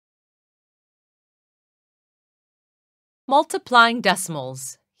Multiplying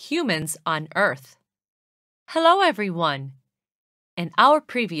decimals, humans on Earth. Hello everyone! In our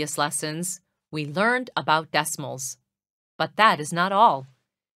previous lessons, we learned about decimals. But that is not all.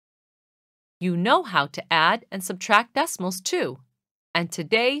 You know how to add and subtract decimals too. And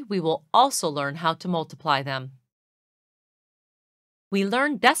today we will also learn how to multiply them. We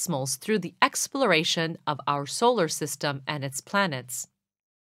learned decimals through the exploration of our solar system and its planets.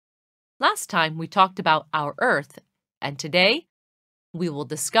 Last time we talked about our Earth, and today we will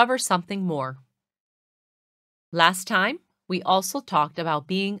discover something more. Last time, we also talked about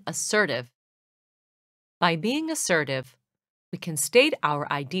being assertive. By being assertive, we can state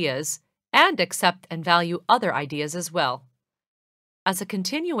our ideas and accept and value other ideas as well. As a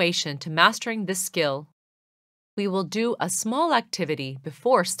continuation to mastering this skill, we will do a small activity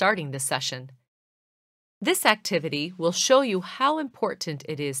before starting this session. This activity will show you how important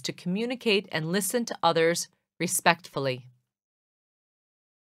it is to communicate and listen to others respectfully.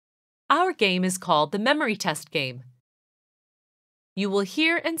 Our game is called the memory test game. You will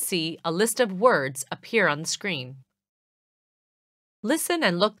hear and see a list of words appear on the screen. Listen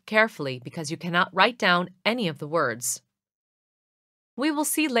and look carefully because you cannot write down any of the words. We will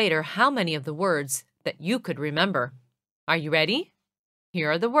see later how many of the words that you could remember. Are you ready?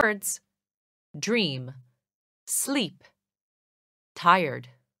 Here are the words: dream, sleep, tired,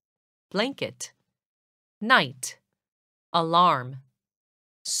 blanket, night, alarm,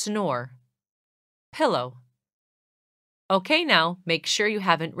 snore, pillow. Okay, now make sure you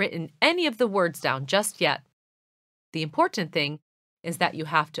haven't written any of the words down just yet. The important thing is that you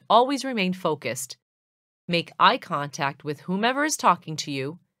have to always remain focused. Make eye contact with whomever is talking to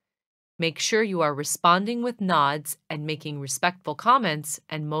you. Make sure you are responding with nods and making respectful comments,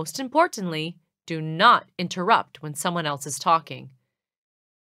 and most importantly, do not interrupt when someone else is talking.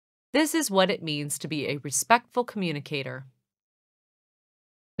 This is what it means to be a respectful communicator.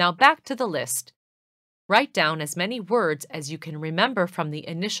 Now back to the list. Write down as many words as you can remember from the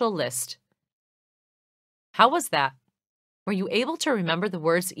initial list. How was that? Were you able to remember the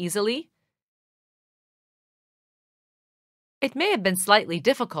words easily? It may have been slightly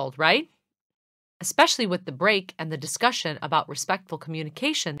difficult, right? Especially with the break and the discussion about respectful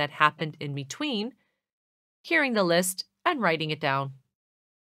communication that happened in between hearing the list and writing it down.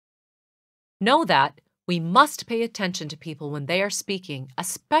 Know that we must pay attention to people when they are speaking,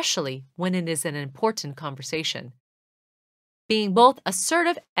 especially when it is an important conversation. Being both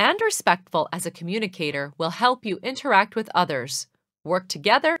assertive and respectful as a communicator will help you interact with others, work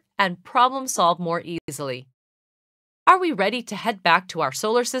together, and problem solve more easily. Are we ready to head back to our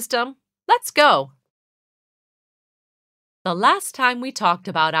solar system? Let's go! The last time we talked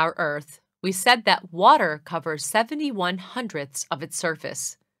about our Earth, we said that water covers 71/100ths of its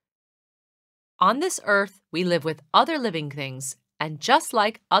surface. On this Earth, we live with other living things, and just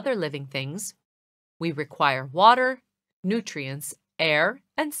like other living things, we require water, nutrients, air,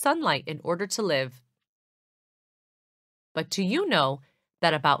 and sunlight in order to live. But do you know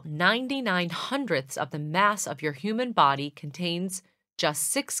that about 99/100ths of the mass of your human body contains just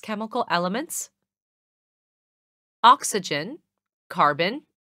 6 chemical elements? Oxygen, carbon,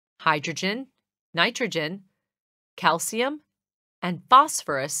 hydrogen, nitrogen, calcium, and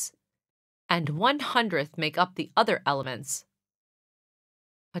phosphorus, and 1/100th make up the other elements: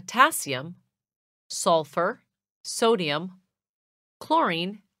 potassium, sulfur, sodium,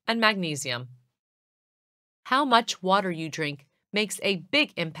 chlorine, and magnesium. How much water you drink makes a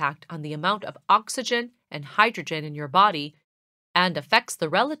big impact on the amount of oxygen and hydrogen in your body and affects the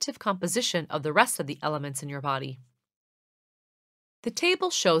relative composition of the rest of the elements in your body. The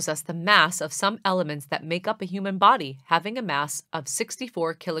table shows us the mass of some elements that make up a human body, having a mass of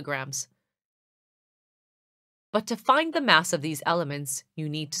 64 kilograms. But to find the mass of these elements, you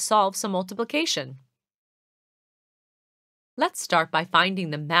need to solve some multiplication. Let's start by finding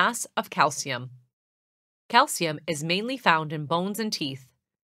the mass of calcium. Calcium is mainly found in bones and teeth.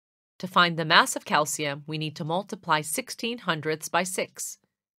 To find the mass of calcium, we need to multiply 16/100ths by 6.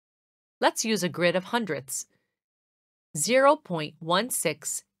 Let's use a grid of hundredths.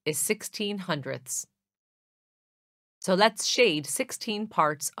 0.16 is 16/100ths. So let's shade 16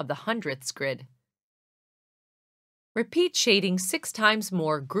 parts of the hundredths grid. Repeat shading 6 times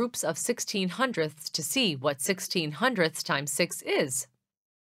more groups of 16/100ths to see what 16/100ths times 6 is.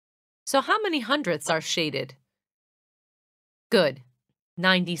 So how many hundredths are shaded? Good.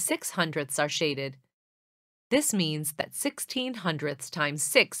 96/100ths are shaded. This means that 16/100ths times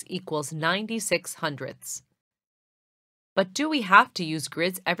 6 equals 96/100ths. But do we have to use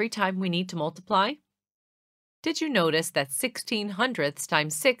grids every time we need to multiply? Did you notice that 16/100ths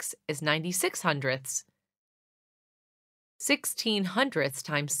times 6 is 96/100ths? 16 hundredths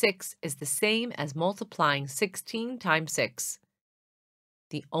times 6 is the same as multiplying 16 times 6.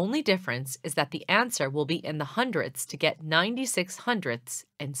 The only difference is that the answer will be in the hundredths to get 96 hundredths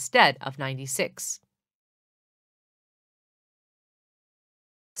instead of 96.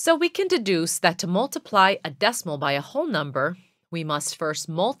 So we can deduce that to multiply a decimal by a whole number, we must first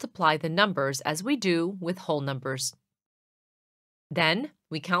multiply the numbers as we do with whole numbers. Then,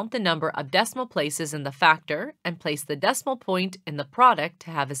 we count the number of decimal places in the factor and place the decimal point in the product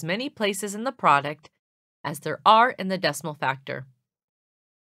to have as many places in the product as there are in the decimal factor.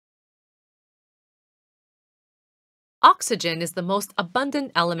 Oxygen is the most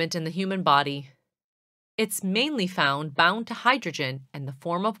abundant element in the human body. It's mainly found bound to hydrogen in the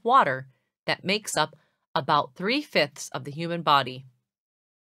form of water that makes up about 3/5 of the human body.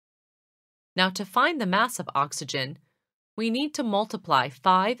 Now, to find the mass of oxygen, we need to multiply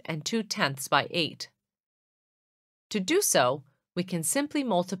 5 and 2/10 by 8. To do so, we can simply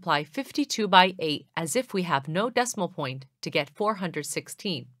multiply 52 by 8 as if we have no decimal point to get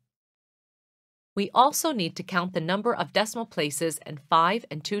 416. We also need to count the number of decimal places in 5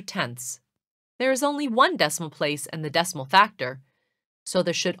 and 2/10. There is only one decimal place in the decimal factor, so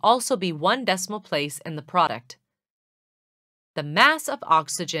there should also be one decimal place in the product. The mass of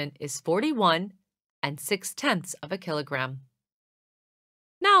oxygen is 41 and 6/10 of a kilogram.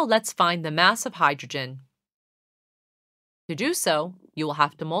 Now let's find the mass of hydrogen. To do so, you will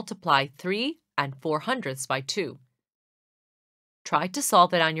have to multiply 3 and 4/100ths by 2. Try to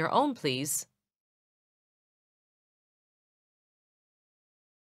solve it on your own, please.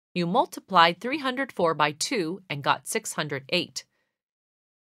 You multiplied 304 by 2 and got 608.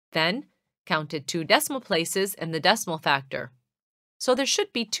 Then, counted 2 decimal places in the decimal factor. So there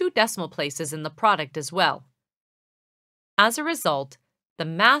should be 2 decimal places in the product as well. As a result, the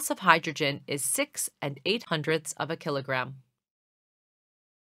mass of hydrogen is 6 and 8/100ths of a kilogram.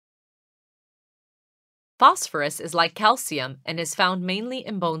 Phosphorus is like calcium and is found mainly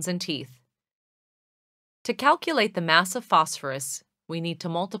in bones and teeth. To calculate the mass of phosphorus, we need to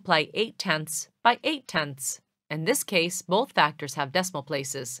multiply 8/10 by 8/10. In this case, both factors have decimal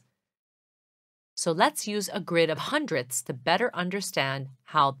places. So let's use a grid of hundredths to better understand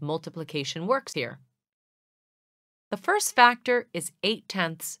how multiplication works here. The first factor is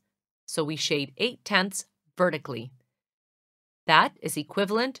 8/10, so we shade 8/10 vertically. That is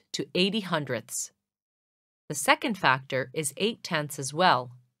equivalent to 80 hundredths. The second factor is 8/10 as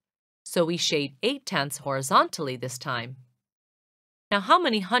well, so we shade 8/10 horizontally this time. Now, how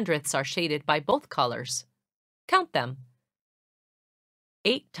many hundredths are shaded by both colors? Count them.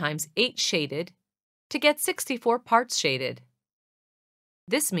 8 times 8 shaded to get 64 parts shaded.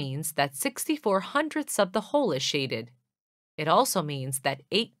 This means that 64 hundredths of the whole is shaded. It also means that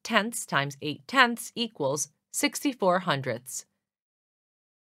 8/10 times 8/10 equals 64 hundredths.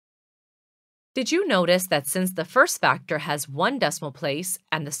 Did you notice that since the first factor has one decimal place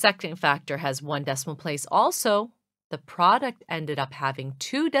and the second factor has one decimal place also, the product ended up having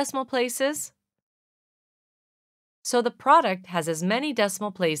 2 decimal places? So the product has as many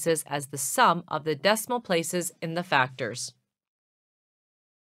decimal places as the sum of the decimal places in the factors.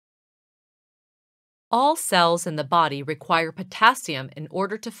 All cells in the body require potassium in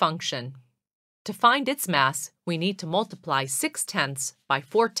order to function. To find its mass, we need to multiply 6/10 by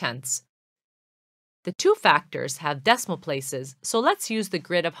 4/10. The 2 factors have decimal places, so let's use the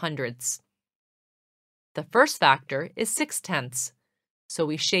grid of hundredths. The first factor is 6/10, so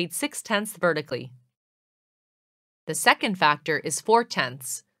we shade 6/10 vertically. The second factor is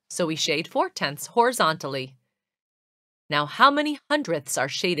 4/10, so we shade 4/10 horizontally. Now, how many hundredths are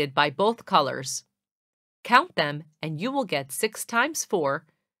shaded by both colors? Count them and you will get 6 times 4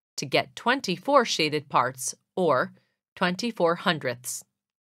 to get 24 shaded parts, or 24 hundredths.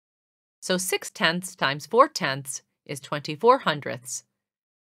 So 6/10 times 4/10 is 24 hundredths.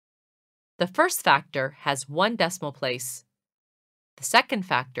 The first factor has one decimal place. The second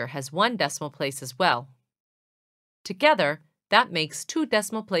factor has one decimal place as well. Together, that makes 2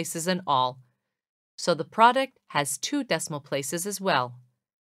 decimal places in all, so the product has 2 decimal places as well.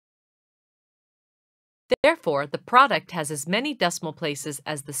 Therefore, the product has as many decimal places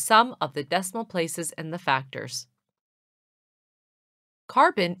as the sum of the decimal places in the factors.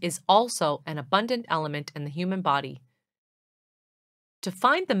 Carbon is also an abundant element in the human body. To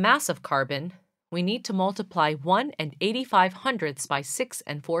find the mass of carbon, we need to multiply 1 and 85 hundredths by 6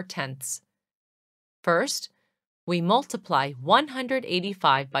 and 4/10. First, we multiply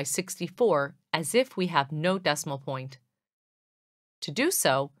 185 by 64 as if we have no decimal point. To do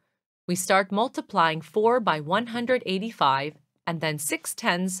so, we start multiplying 4 by 185 and then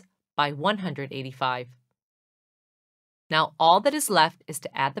 6/10 by 185. Now all that is left is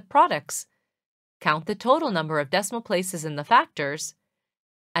to add the products, count the total number of decimal places in the factors,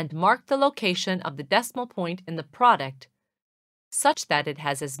 and mark the location of the decimal point in the product such that it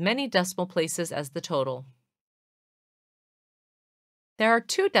has as many decimal places as the total. There are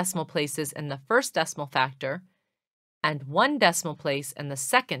 2 decimal places in the first decimal factor and 1 decimal place in the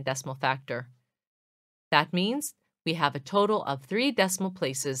second decimal factor. That means we have a total of 3 decimal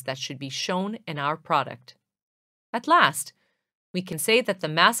places that should be shown in our product. At last, we can say that the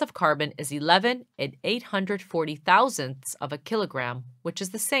mass of carbon is 11 and 840 thousandths of a kilogram, which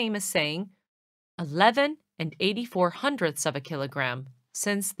is the same as saying 11 and 84 hundredths of a kilogram,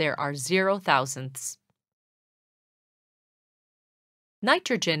 since there are 0 thousandths.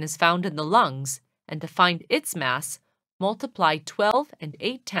 Nitrogen is found in the lungs, and to find its mass, multiply 12 and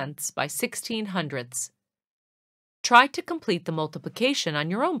 8 tenths by 16 hundredths. Try to complete the multiplication on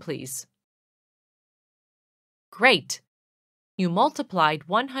your own, please. Great! You multiplied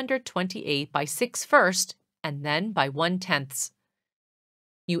 128 by 6 first, and then by 1 tenths.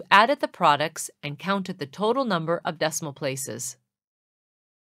 You added the products and counted the total number of decimal places.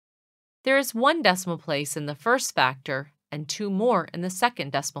 There is 1 decimal place in the first factor and 2 more in the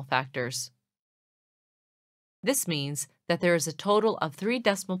second decimal factors. This means that there is a total of 3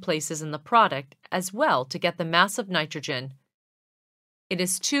 decimal places in the product as well to get the mass of nitrogen. It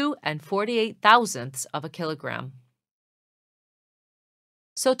is 2 and 48 thousandths of a kilogram.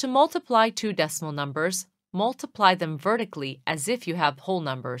 So to multiply 2 decimal numbers, multiply them vertically as if you have whole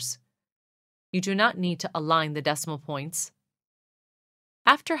numbers. You do not need to align the decimal points.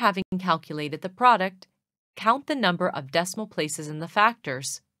 After having calculated the product, count the number of decimal places in the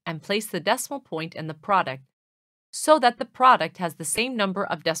factors and place the decimal point in the product so that the product has the same number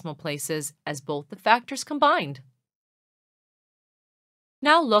of decimal places as both the factors combined.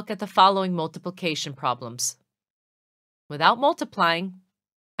 Now look at the following multiplication problems. Without multiplying,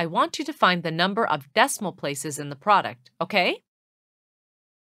 I want you to find the number of decimal places in the product, okay?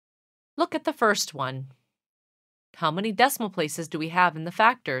 Look at the first one. How many decimal places do we have in the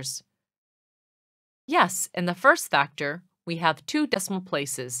factors? Yes, in the first factor, we have 2 decimal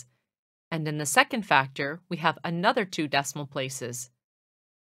places, and in the second factor, we have another 2 decimal places.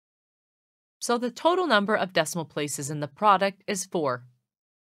 So the total number of decimal places in the product is 4.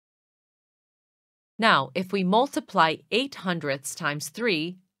 Now, if we multiply 8 hundredths times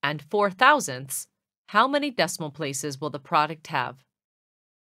 3 and 4 thousandths, how many decimal places will the product have?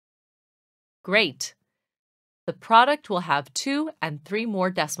 Great! The product will have 2 and 3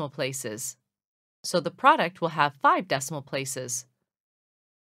 more decimal places. So the product will have 5 decimal places.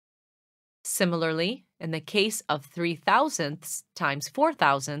 Similarly, in the case of 3 thousandths times 4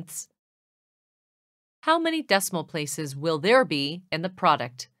 thousandths, how many decimal places will there be in the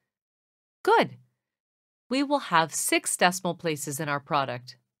product? Good! We will have 6 decimal places in our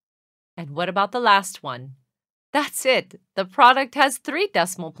product. And what about the last one? That's it! The product has 3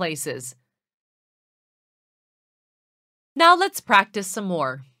 decimal places. Now let's practice some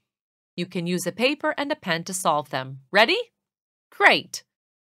more. You can use a paper and a pen to solve them. Ready? Great!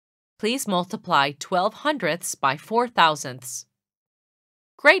 Please multiply 12 hundredths by 4 thousandths.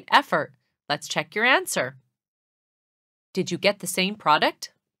 Great effort! Let's check your answer. Did you get the same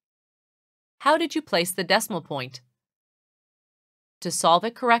product? How did you place the decimal point? To solve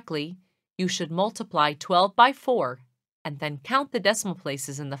it correctly, you should multiply 12 by 4 and then count the decimal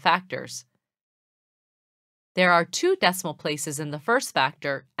places in the factors. There are 2 decimal places in the first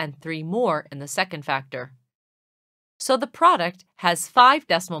factor and 3 more in the second factor. So the product has 5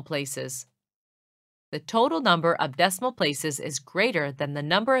 decimal places. The total number of decimal places is greater than the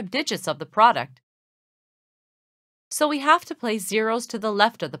number of digits of the product. So we have to place zeros to the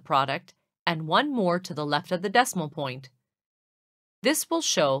left of the product and 1 more to the left of the decimal point. This will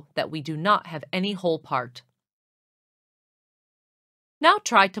show that we do not have any whole part. Now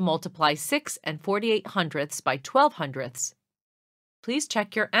try to multiply 6 and 48 hundredths by 12 hundredths. Please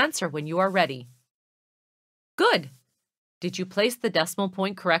check your answer when you are ready. Good! Did you place the decimal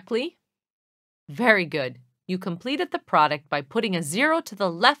point correctly? Very good. You completed the product by putting a 0 to the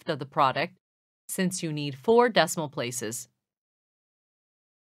left of the product since you need 4 decimal places.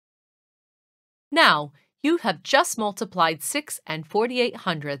 Now, you have just multiplied 6 and 48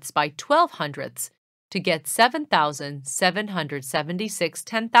 hundredths by 12 hundredths to get 7,776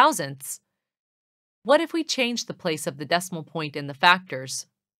 ten-thousandths. What if we change the place of the decimal point in the factors?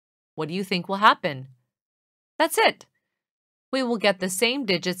 What do you think will happen? That's it! We will get the same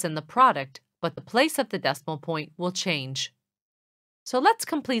digits in the product, but the place of the decimal point will change. So let's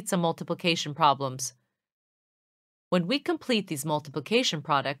complete some multiplication problems. When we complete these multiplication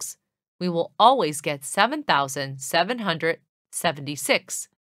products, we will always get 7,776,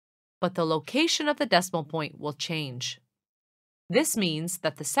 but the location of the decimal point will change. This means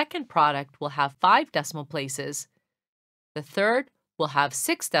that the second product will have 5 decimal places, the third will have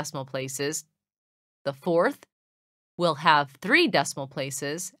 6 decimal places, the fourth will have 3 decimal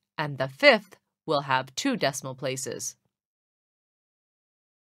places, and the fifth will have 2 decimal places.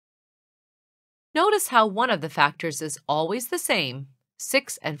 Notice how one of the factors is always the same,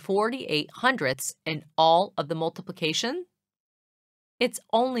 6 and 48/100ths in all of the multiplication. It's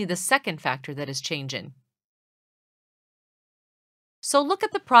only the second factor that is changing. So look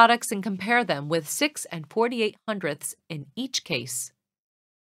at the products and compare them with 6 and 48/100ths in each case.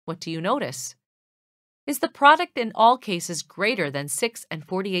 What do you notice? Is the product in all cases greater than 6 and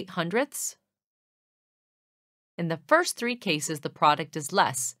 48/100ths? In the first 3 cases, the product is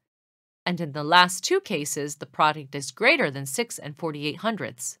less, and in the last 2 cases, the product is greater than 6 and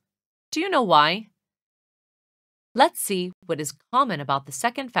 48/100ths. Do you know why? Let's see what is common about the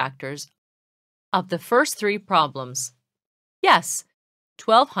second factors of the first 3 problems. Yes,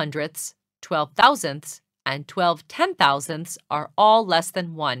 12/100ths, 12,000ths, and 12/10,000ths are all less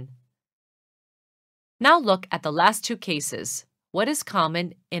than 1. Now look at the last 2 cases. What is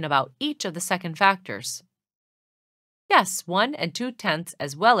common in about each of the second factors? Yes, 1 and 2/10ths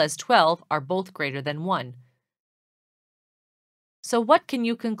as well as 12 are both greater than 1. So what can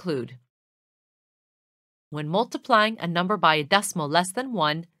you conclude? When multiplying a number by a decimal less than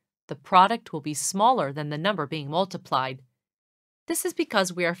 1, the product will be smaller than the number being multiplied. This is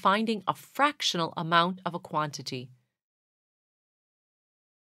because we are finding a fractional amount of a quantity.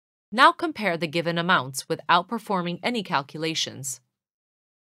 Now compare the given amounts without performing any calculations.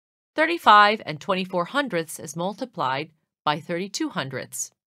 35 and 24/100ths is multiplied by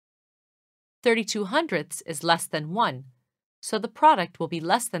 32/100ths. 32/100ths is less than 1, so the product will be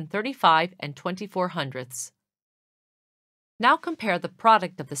less than 35 and 24/100ths. Now compare the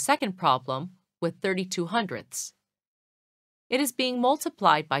product of the second problem with 32/100ths. It is being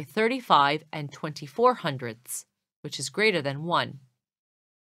multiplied by 35 and 24/100ths, which is greater than 1.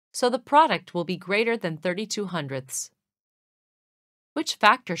 So the product will be greater than 32/100ths. Which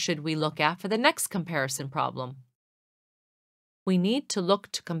factor should we look at for the next comparison problem? We need to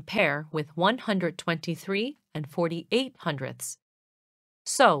look to compare with 123 and 48/100ths.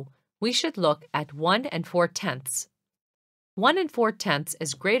 So we should look at 1 and 4/10ths. 1 and 4/10ths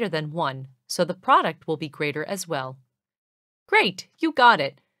is greater than 1, so the product will be greater as well. Great, you got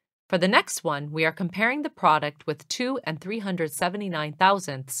it. For the next one, we are comparing the product with 2 and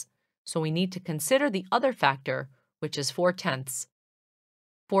 379,000ths, so we need to consider the other factor, which is 4/10ths.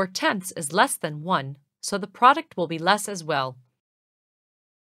 4/10ths is less than 1, so the product will be less as well.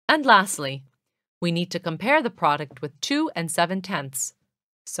 And lastly, we need to compare the product with 2 and 7/10ths,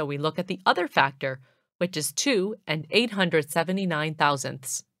 so we look at the other factor, which is 2 and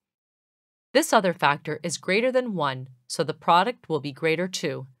 879,000ths. This other factor is greater than 1, so the product will be greater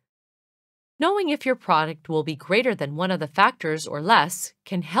too. Knowing if your product will be greater than one of the factors or less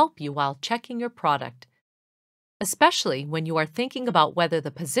can help you while checking your product, especially when you are thinking about whether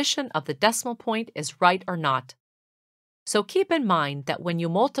the position of the decimal point is right or not. So keep in mind that when you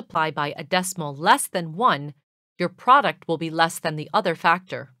multiply by a decimal less than 1, your product will be less than the other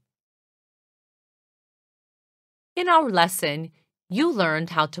factor. In our lesson, you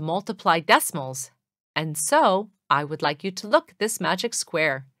learned how to multiply decimals, and so I would like you to look at this magic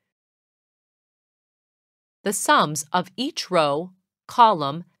square. The sums of each row,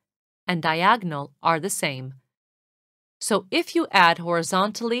 column, and diagonal are the same. So if you add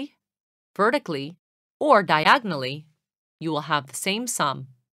horizontally, vertically, or diagonally, you will have the same sum.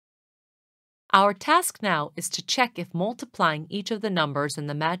 Our task now is to check if multiplying each of the numbers in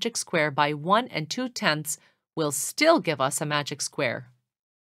the magic square by 1 and 2/10ths will still give us a magic square.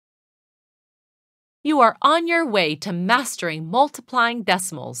 You are on your way to mastering multiplying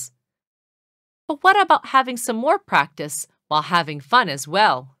decimals. But what about having some more practice while having fun as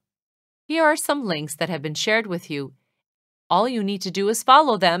well? Here are some links that have been shared with you. All you need to do is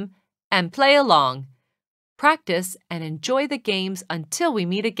follow them and play along. Practice and enjoy the games until we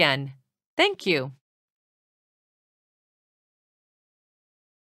meet again. Thank you.